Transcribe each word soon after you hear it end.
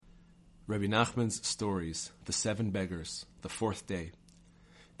Rebbe Nachman's stories, the 7 beggars, the 4th day.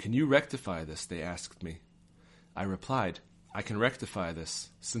 Can you rectify this? They asked me. I replied, I can rectify this,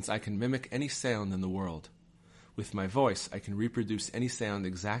 since I can mimic any sound in the world. With my voice, I can reproduce any sound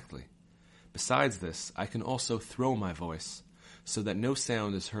exactly. Besides this, I can also throw my voice, so that no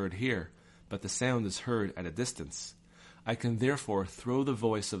sound is heard here, but the sound is heard at a distance. I can therefore throw the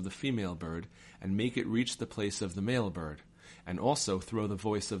voice of the female bird and make it reach the place of the male bird, and also throw the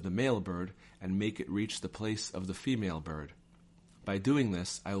voice of the male bird and make it reach the place of the female bird. By doing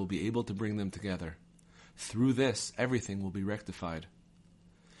this, I will be able to bring them together. Through this, everything will be rectified.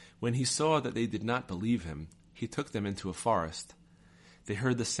 When he saw that they did not believe him, he took them into a forest. They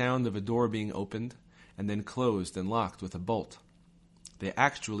heard the sound of a door being opened and then closed and locked with a bolt. They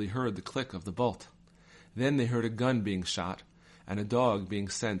actually heard the click of the bolt. Then they heard a gun being shot and a dog being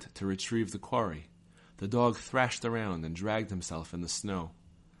sent to retrieve the quarry. The dog thrashed around and dragged himself in the snow.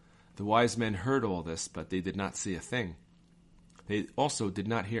 The wise men heard all this, but they did not see a thing. They also did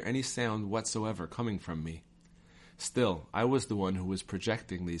not hear any sound whatsoever coming from me. Still, I was the one who was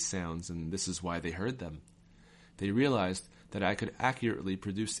projecting these sounds, and this is why they heard them. They realized that I could accurately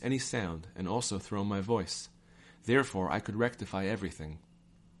produce any sound and also throw my voice. Therefore, I could rectify everything.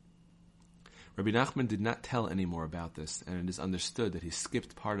 Rabbi Nachman did not tell any more about this, and it is understood that he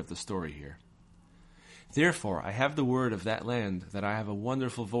skipped part of the story here. Therefore, I have the word of that land that I have a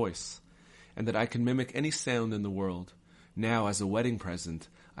wonderful voice, and that I can mimic any sound in the world. Now, as a wedding present,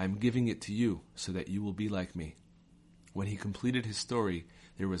 I am giving it to you, so that you will be like me. When he completed his story,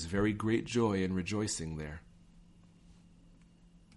 there was very great joy and rejoicing there.